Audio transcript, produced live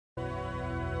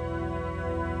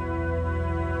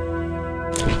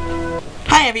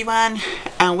Hi everyone,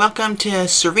 and welcome to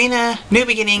Serena New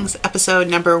Beginnings episode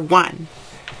number 1.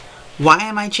 Why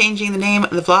am I changing the name of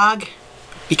the vlog?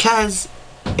 Because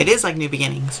it is like New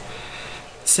Beginnings.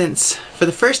 Since, for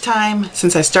the first time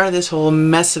since I started this whole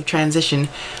mess of transition,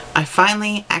 I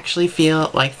finally actually feel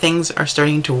like things are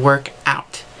starting to work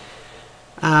out.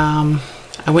 I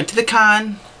went to the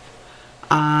con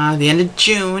the end of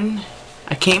June.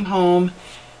 I came home,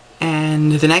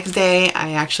 and the next day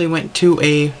I actually went to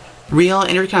a real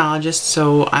endocrinologist,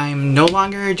 so I'm no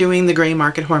longer doing the gray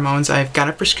market hormones. I've got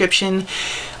a prescription.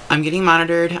 I'm getting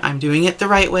monitored. I'm doing it the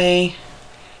right way,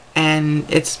 and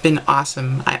it's been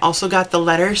awesome. I also got the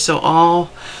letter, so all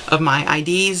of my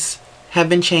IDs have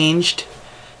been changed.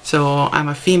 So I'm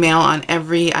a female on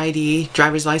every ID,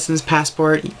 driver's license,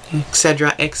 passport,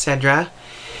 etc., etc.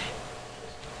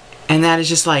 And that is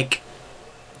just like,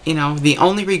 you know, the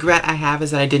only regret I have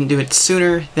is that I didn't do it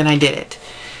sooner than I did it.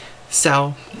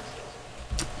 So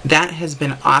that has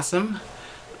been awesome.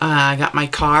 I got my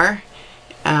car,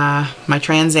 my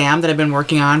Trans Am that I've been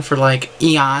working on for like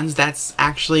eons. That's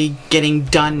actually getting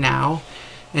done now.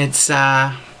 It's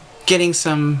getting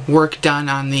some work done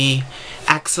on the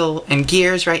axle and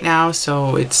gears right now,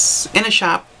 so it's in a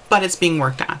shop, but it's being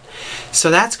worked on.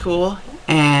 So that's cool.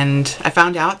 And I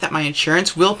found out that my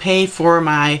insurance will pay for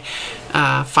my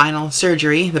final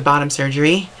surgery, the bottom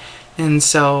surgery. And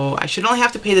so I should only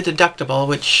have to pay the deductible,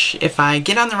 which if I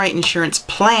get on the right insurance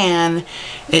plan,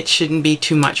 it shouldn't be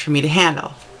too much for me to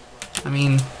handle. I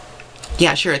mean,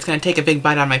 yeah, sure, it's going to take a big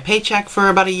bite on my paycheck for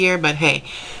about a year, but hey,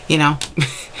 you know,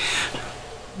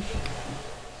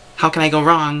 how can I go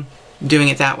wrong doing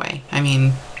it that way? I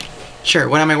mean, sure,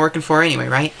 what am I working for anyway,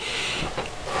 right?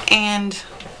 And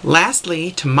lastly,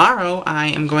 tomorrow I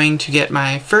am going to get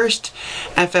my first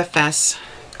FFS,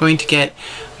 going to get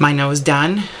my nose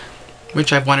done,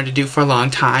 which I've wanted to do for a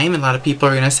long time. A lot of people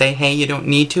are going to say, hey, you don't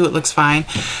need to, it looks fine.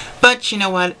 But you know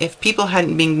what, if people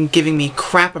hadn't been giving me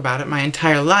crap about it my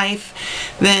entire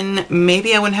life, then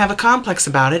maybe I wouldn't have a complex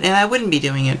about it and I wouldn't be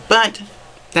doing it. But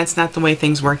that's not the way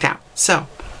things worked out. So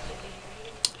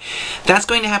that's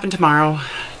going to happen tomorrow.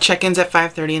 Check-in's at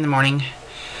 5:30 in the morning.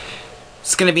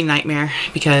 It's going to be a nightmare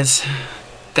because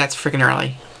that's freaking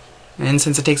early. And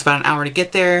since it takes about an hour to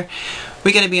get there,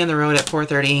 we got to be on the road at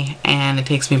 4:30, and it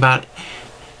takes me about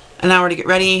an hour to get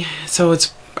ready. So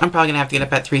I'm probably going to have to get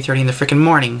up at 3:30 in the freaking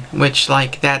morning, which,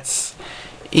 like, that's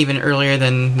even earlier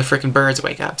than the freaking birds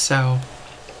wake up. So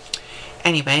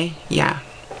anyway, yeah.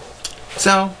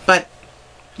 So, but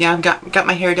yeah, I've got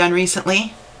my hair done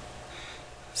recently.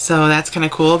 So that's kind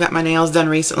of cool. Got my nails done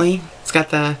recently. It's got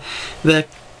the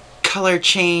color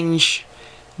change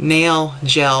nail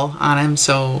gel on them,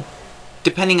 so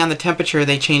depending on the temperature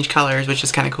they change colors, which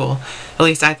is kind of cool. At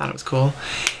least I thought it was cool.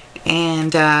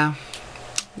 And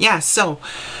yeah, so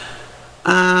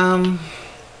nothing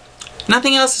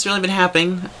else has really been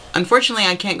happening. Unfortunately,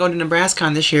 I can't go to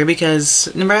NebraskaCon this year because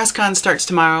NebraskaCon starts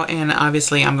tomorrow, and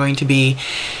obviously I'm going to be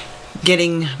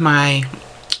getting my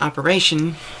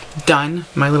operation done,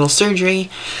 my little surgery,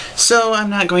 so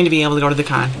I'm not going to be able to go to the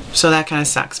con. So that kind of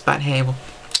sucks, but hey, well,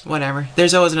 whatever.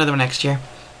 There's always another one next year.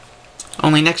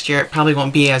 Only next year it probably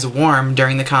won't be as warm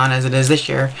during the con as it is this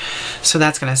year, so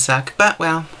that's gonna suck. But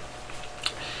well,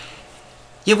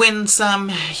 you win some,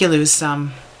 you lose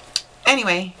some.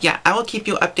 Anyway, yeah, I will keep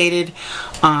you updated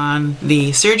on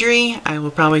the surgery. I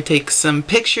will probably take some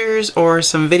pictures or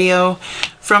some video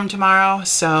from tomorrow,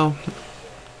 so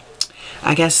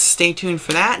I guess stay tuned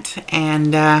for that,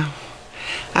 and I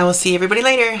will see everybody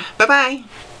later. Bye-bye!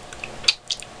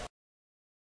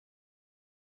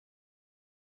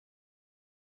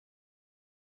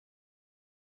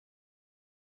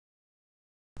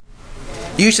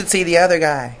 You should see the other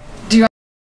guy.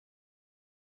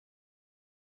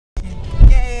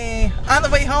 Yay! On the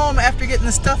way home after getting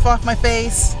the stuff off my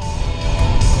face.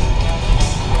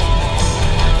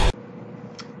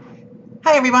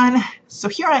 Hi everyone! So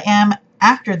here I am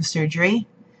after the surgery.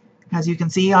 As you can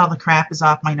see, all the crap is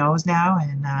off my nose now,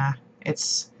 and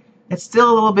it's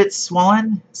still a little bit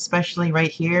swollen, especially right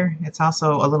here. It's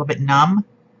also a little bit numb,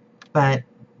 but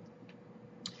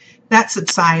that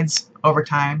subsides over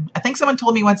time. I think someone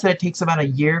told me once that it takes about a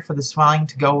year for the swelling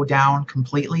to go down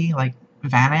completely, like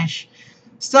vanish.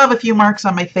 Still have a few marks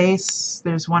on my face.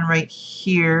 There's one right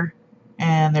here,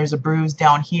 and there's a bruise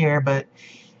down here, but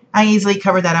I easily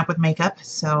covered that up with makeup.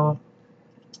 So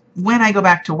when I go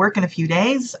back to work in a few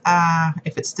days,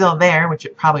 if it's still there, which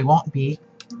it probably won't be,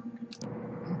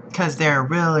 because they're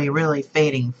really, really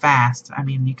fading fast. I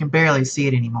mean, you can barely see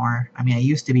it anymore. I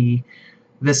mean,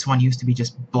 this one used to be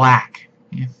just black,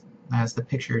 as the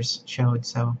pictures showed,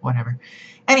 so whatever.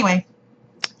 Anyway,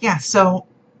 yeah, so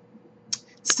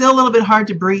still a little bit hard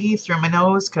to breathe through my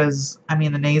nose because, I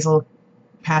mean, the nasal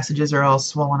passages are all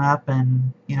swollen up,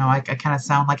 and, you know, I kind of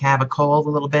sound like I have a cold a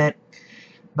little bit,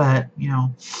 but, you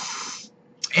know,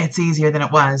 it's easier than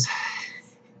it was.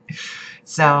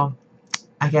 So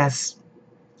I guess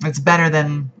it's better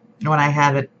than when I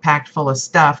had it packed full of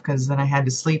stuff, because then I had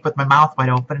to sleep with my mouth wide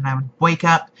open, and I would wake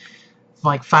up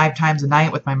like 5 times a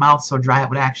night with my mouth so dry it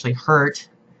would actually hurt.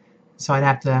 So I'd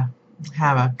have to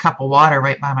have a cup of water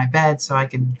right by my bed so I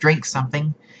could drink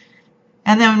something.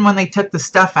 And then when they took the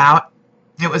stuff out,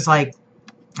 it was like,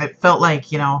 it felt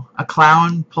like, you know, a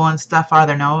clown pulling stuff out of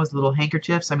their nose, little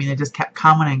handkerchiefs. I mean, it just kept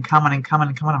coming and coming and coming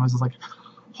and coming. I was just like,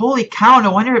 holy cow,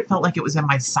 no wonder it felt like it was in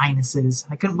my sinuses.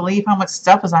 I couldn't believe how much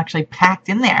stuff was actually packed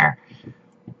in there.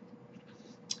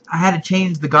 I had to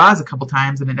change the gauze a couple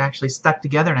times, and it actually stuck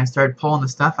together, and I started pulling the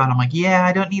stuff out. I'm like, yeah,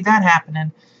 I don't need that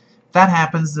happening. If that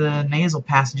happens, the nasal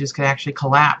passages could actually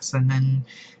collapse, and then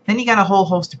you got a whole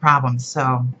host of problems.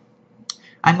 So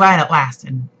I'm glad it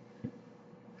lasted.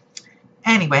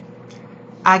 Anyway,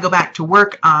 I go back to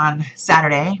work on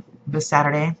Saturday, this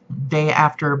Saturday, day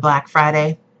after Black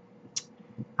Friday.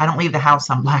 I don't leave the house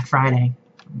on Black Friday.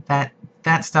 That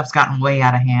stuff's gotten way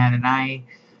out of hand, and I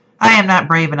am not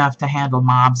brave enough to handle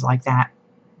mobs like that.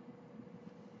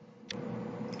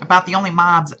 About the only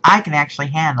mobs I can actually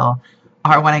handle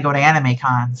are when I go to anime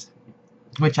cons,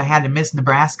 which I had to miss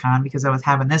NebraskaCon because I was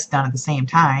having this done at the same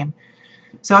time.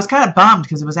 So I was kind of bummed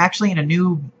because it was actually in a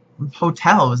new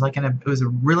hotel. It was like it was a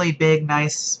really big,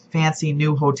 nice, fancy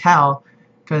new hotel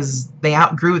because they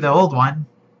outgrew the old one.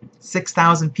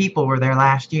 6,000 people were there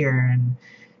last year, and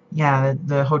yeah,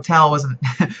 the hotel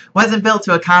wasn't built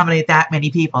to accommodate that many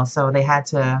people, so they had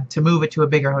to move it to a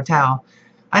bigger hotel.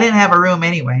 I didn't have a room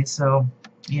anyway, so,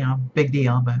 you know, big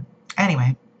deal. But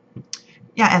anyway,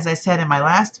 yeah, as I said in my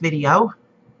last video,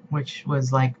 which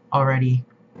was like already,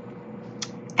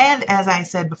 and as I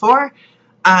said before,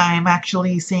 I'm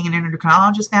actually seeing an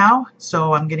endocrinologist now,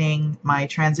 so I'm getting my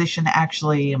transition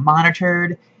actually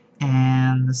monitored,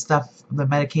 and the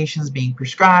medications being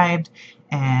prescribed,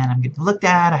 and I'm getting looked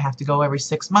at. I have to go every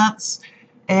 6 months.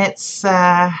 It's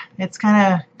kind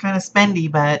of spendy,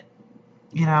 but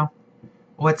you know,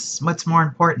 what's more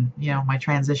important? You know, my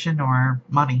transition or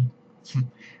money?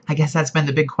 I guess that's been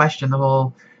the big question the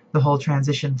whole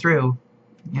transition through.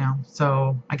 You know,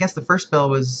 so I guess the first bill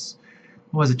was,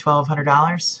 what was it,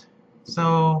 $1,200?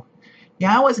 So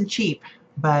yeah, it wasn't cheap,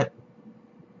 but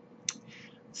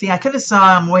see, I could have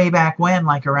saw him way back when,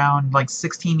 like around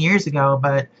 16 years ago,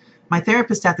 but my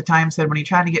therapist at the time said when he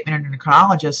tried to get me an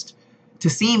endocrinologist to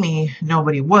see me,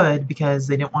 nobody would because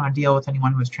they didn't want to deal with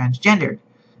anyone who was transgendered.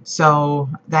 So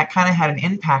that kind of had an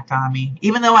impact on me,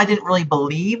 even though I didn't really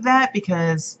believe that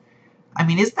because, I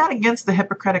mean, isn't that against the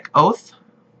Hippocratic Oath?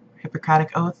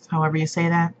 Hippocratic Oath, however you say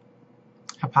that.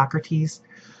 Hippocrates.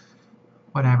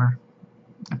 Whatever.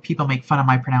 People make fun of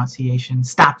my pronunciation.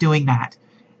 Stop doing that.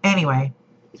 Anyway.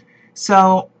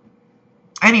 So,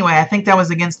 anyway, I think that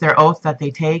was against their oath that they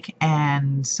take,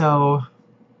 and so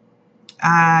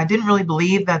I didn't really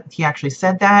believe that he actually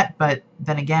said that, but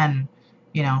then again,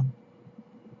 you know,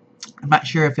 I'm not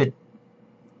sure if it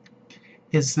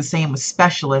is the same with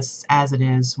specialists as it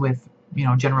is with, you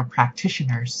know, general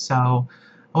practitioners, so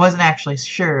I wasn't actually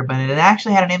sure, but it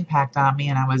actually had an impact on me,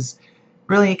 and I was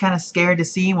really kind of scared to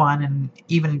see one and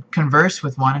even converse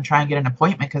with one and try and get an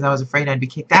appointment because I was afraid I'd be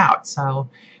kicked out. So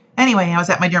anyway, I was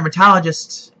at my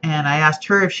dermatologist, and I asked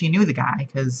her if she knew the guy,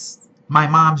 because my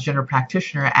mom's general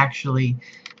practitioner actually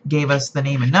gave us the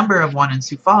name and number of one in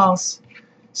Sioux Falls.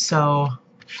 So,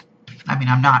 I mean,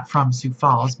 I'm not from Sioux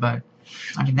Falls, but,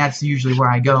 I mean, that's usually where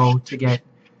I go to get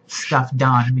stuff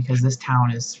done, because this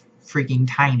town is freaking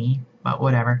tiny, but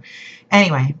whatever.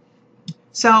 Anyway,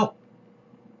 so,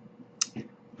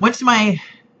 went to my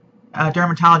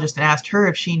dermatologist and asked her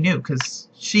if she knew, because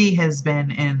she has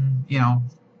been in, you know,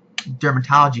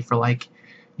 dermatology for like,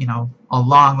 you know, a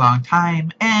long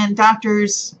time, and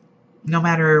doctors, no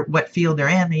matter what field they're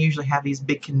in, they usually have these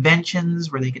big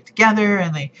conventions where they get together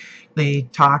and they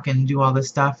talk and do all this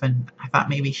stuff, and I thought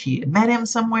maybe she had met him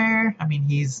somewhere. I mean,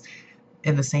 he's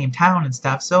in the same town and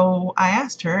stuff, so I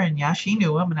asked her, and yeah, she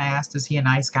knew him, and I asked, is he a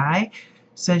nice guy?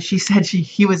 So she said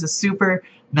he was a super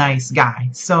nice guy.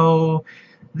 So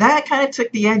that kind of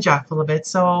took the edge off a little bit,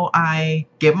 so I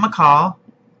gave him a call.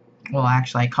 Well,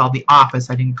 actually, I called the office.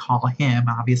 I didn't call him.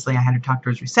 Obviously, I had to talk to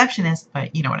his receptionist,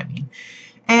 but you know what I mean.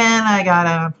 And I got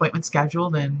an appointment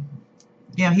scheduled, and,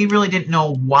 you know, he really didn't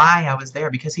know why I was there,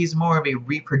 because he's more of a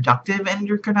reproductive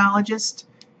endocrinologist,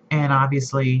 and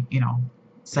obviously, you know,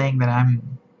 saying that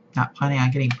I'm not planning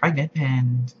on getting pregnant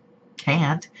and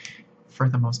can't, for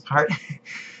the most part.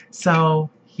 So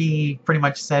he pretty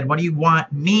much said, what do you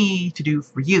want me to do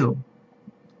for you?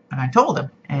 And I told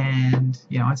him, and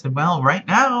I said, well, right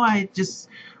now I just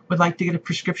would like to get a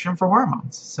prescription for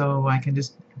hormones so I can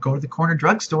just go to the corner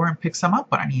drugstore and pick some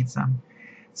up when I need some.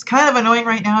 It's kind of annoying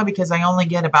right now because I only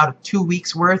get about 2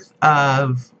 weeks worth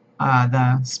of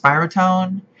the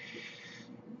Spirotone,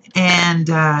 and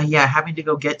yeah, having to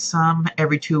go get some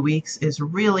every 2 weeks is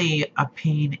really a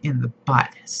pain in the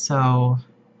butt. So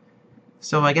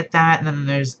I get that, and then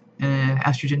there's an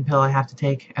estrogen pill I have to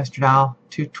take, estradiol,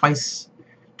 two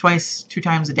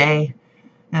times a day,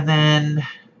 and then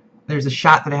there's a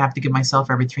shot that I have to give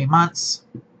myself every 3 months,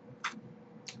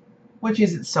 which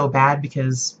isn't so bad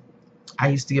because I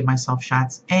used to give myself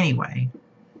shots anyway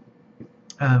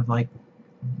of, like,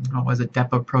 what was it,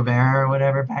 Depo-Provera or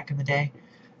whatever back in the day.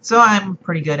 So I'm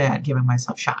pretty good at giving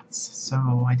myself shots,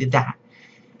 so I did that.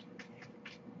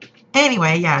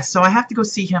 Anyway, yeah, so I have to go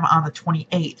see him on the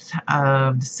 28th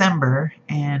of December,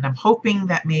 and I'm hoping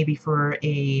that maybe for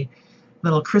a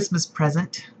little Christmas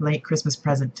present, late Christmas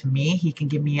present to me, he can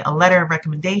give me a letter of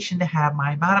recommendation to have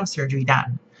my bottom surgery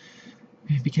done.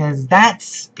 Because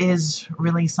that is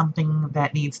really something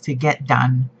that needs to get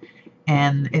done,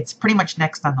 and it's pretty much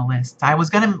next on the list. I was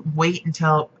going to wait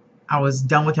until I was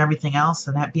done with everything else,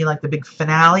 and that'd be like the big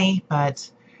finale,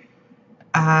 but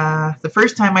the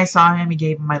first time I saw him, he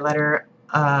gave me my letter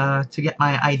to get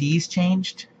my IDs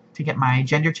changed, to get my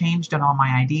gender changed on all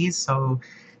my IDs. So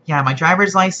yeah, my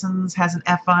driver's license has an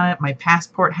F on it, my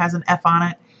passport has an F on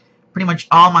it, pretty much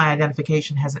all my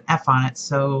identification has an F on it.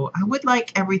 So I would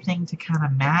like everything to kind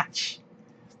of match,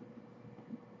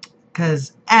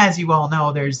 because as you all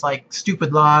know, there's like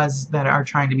stupid laws that are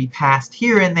trying to be passed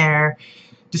here and there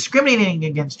discriminating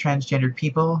against transgendered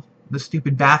people. The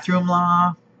stupid bathroom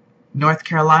law, North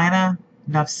Carolina,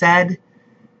 enough said.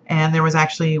 And there was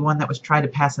actually one that was tried to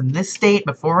pass in this state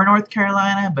before North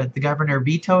Carolina, but the governor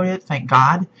vetoed it, thank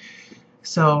God.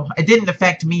 So it didn't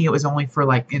affect me, it was only for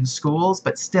like in schools,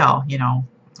 but still, you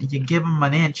give them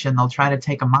an inch and they'll try to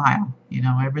take a mile.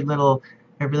 Every little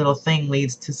thing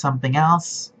leads to something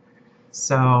else.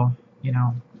 So,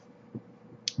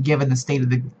 given the state of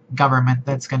the government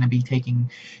that's going to be taking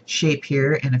shape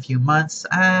here in a few months,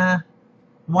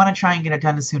 want to try and get it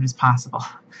done as soon as possible.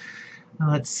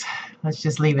 Let's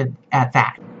just leave it at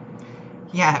that.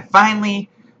 Yeah, it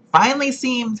finally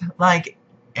seemed like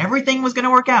everything was going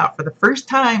to work out. For the first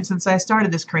time since I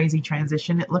started this crazy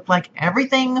transition, it looked like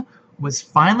everything was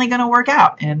finally going to work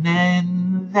out, and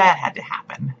then that had to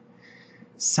happen.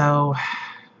 So,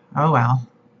 oh well.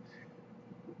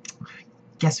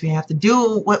 Guess we have to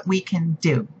do what we can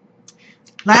do.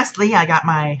 Lastly, I got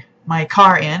my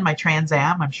car in, my Trans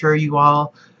Am. I'm sure you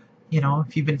all,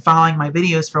 if you've been following my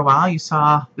videos for a while, you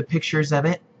saw the pictures of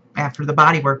it after the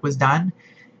bodywork was done.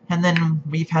 And then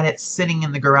we've had it sitting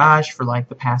in the garage for like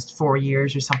the past 4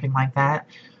 years or something like that.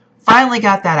 Finally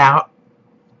got that out.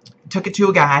 Took it to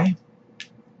a guy.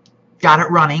 Got it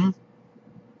running.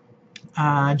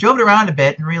 Drove it around a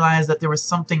bit and realized that there was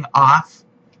something off.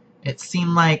 It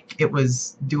seemed like it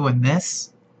was doing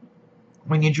this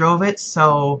when you drove it.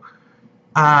 So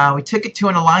we took it to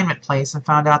an alignment place and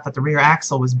found out that the rear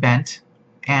axle was bent,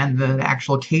 and the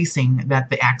actual casing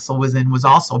that the axle was in was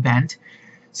also bent.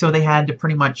 So they had to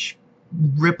pretty much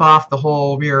rip off the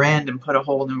whole rear end and put a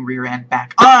whole new rear end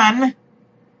back on.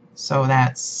 So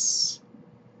that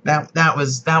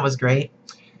was great.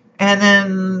 And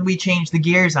then we changed the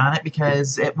gears on it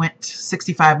because it went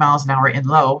 65 miles an hour in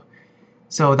low.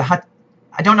 So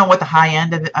I don't know what the high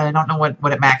end of it, I don't know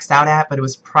what it maxed out at, but it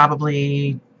was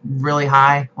probably really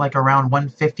high, like around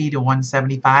 150 to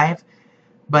 175.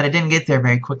 But it didn't get there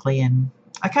very quickly, and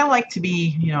I kind of like to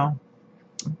be,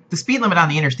 the speed limit on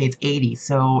the interstate's 80,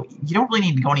 so you don't really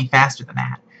need to go any faster than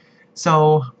that.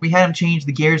 So we had him change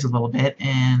the gears a little bit,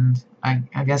 and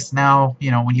I guess now,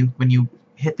 when you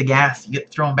hit the gas, you get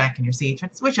thrown back in your seat,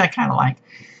 which I kind of like.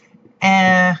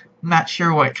 I'm not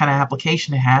sure what kind of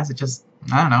application it has. It just,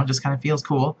 I don't know, just kind of feels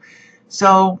cool.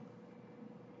 So,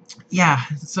 yeah,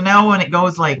 so now when it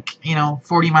goes like,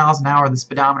 40 miles an hour, the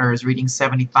speedometer is reading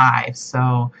 75.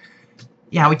 So,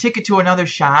 yeah, we took it to another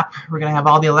shop. We're going to have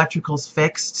all the electricals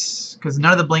fixed because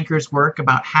none of the blinkers work.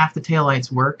 About half the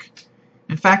taillights work.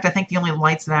 In fact, I think the only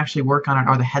lights that actually work on it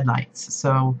are the headlights.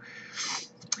 So,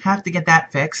 have to get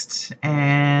that fixed.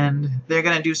 And they're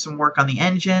going to do some work on the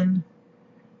engine.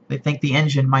 They think the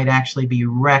engine might actually be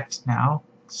wrecked now.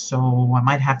 So I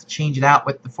might have to change it out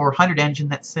with the 400 engine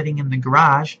that's sitting in the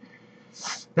garage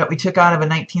that we took out of a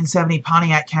 1970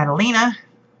 Pontiac Catalina.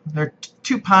 There are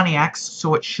two Pontiacs,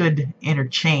 so it should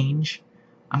interchange.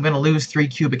 I'm going to lose 3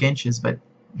 cubic inches, but,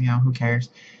 who cares?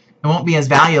 It won't be as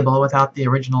valuable without the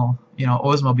original,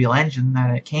 Oldsmobile engine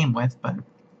that it came with, but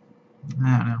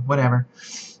I don't know, whatever.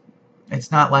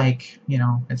 It's not like,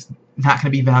 it's not going to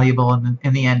be valuable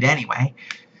in the end anyway.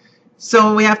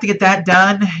 So we have to get that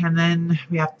done, and then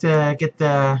we have to get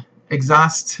the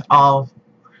exhaust all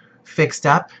fixed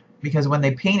up, because when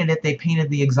they painted it, they painted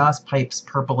the exhaust pipes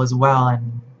purple as well,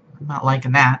 and I'm not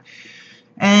liking that.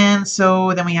 And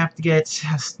so then we have to get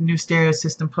a new stereo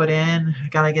system put in.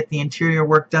 Gotta get the interior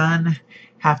work done.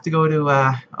 Have to go to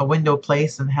a window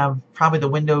place and have probably the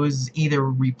windows either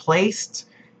replaced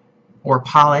or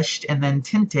polished and then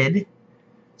tinted.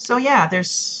 So yeah,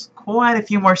 there's quite a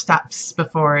few more steps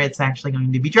before it's actually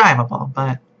going to be drivable.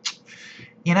 But,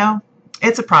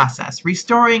 it's a process.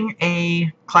 Restoring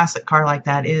a classic car like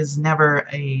that is never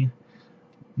a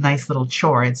nice little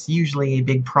chore. It's usually a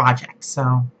big project.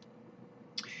 So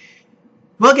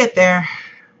we'll get there.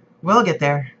 We'll get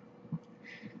there.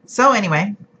 So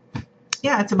anyway,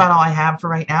 yeah, that's about all I have for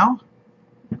right now.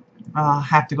 I'll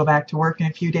have to go back to work in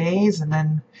a few days, and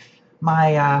then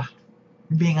my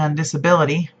being on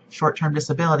disability, short-term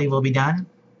disability, will be done.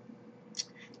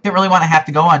 Didn't really want to have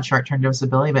to go on short-term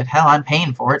disability, but hell, I'm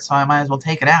paying for it, so I might as well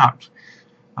take it out.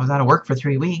 I was out of work for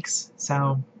 3 weeks,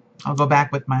 so I'll go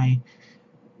back with my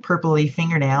purpley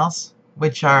fingernails,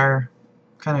 which are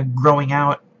kind of growing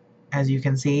out, as you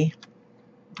can see.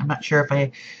 I'm not sure if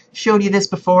I showed you this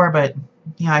before, but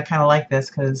I kind of like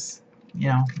this because,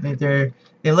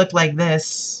 they look like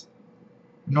this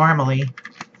normally,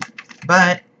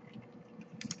 but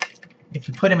if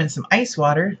you put them in some ice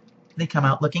water, they come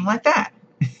out looking like that.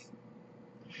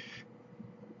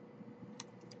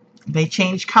 They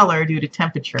change color due to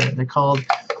temperature. They're called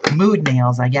mood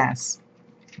nails, I guess.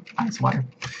 Ice water.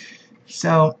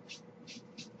 So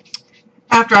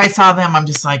after I saw them, I'm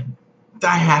just like,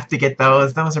 I have to get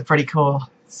those. Those are pretty cool.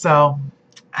 So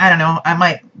I don't know. I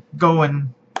might go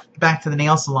and back to the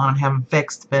nail salon and have them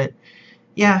fixed. But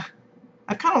yeah,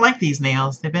 I kind of like these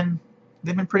nails. They've been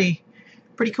pretty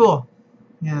cool.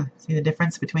 Yeah, see the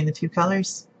difference between the two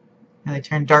colors? And they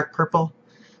turn dark purple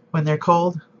when they're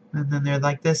cold, and then they're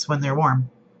like this when they're warm.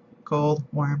 Cold,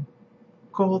 warm,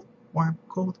 cold, warm,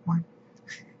 cold, warm.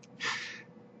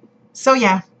 So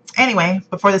yeah, anyway,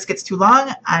 before this gets too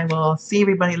long, I will see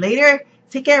everybody later.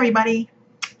 Take care, everybody.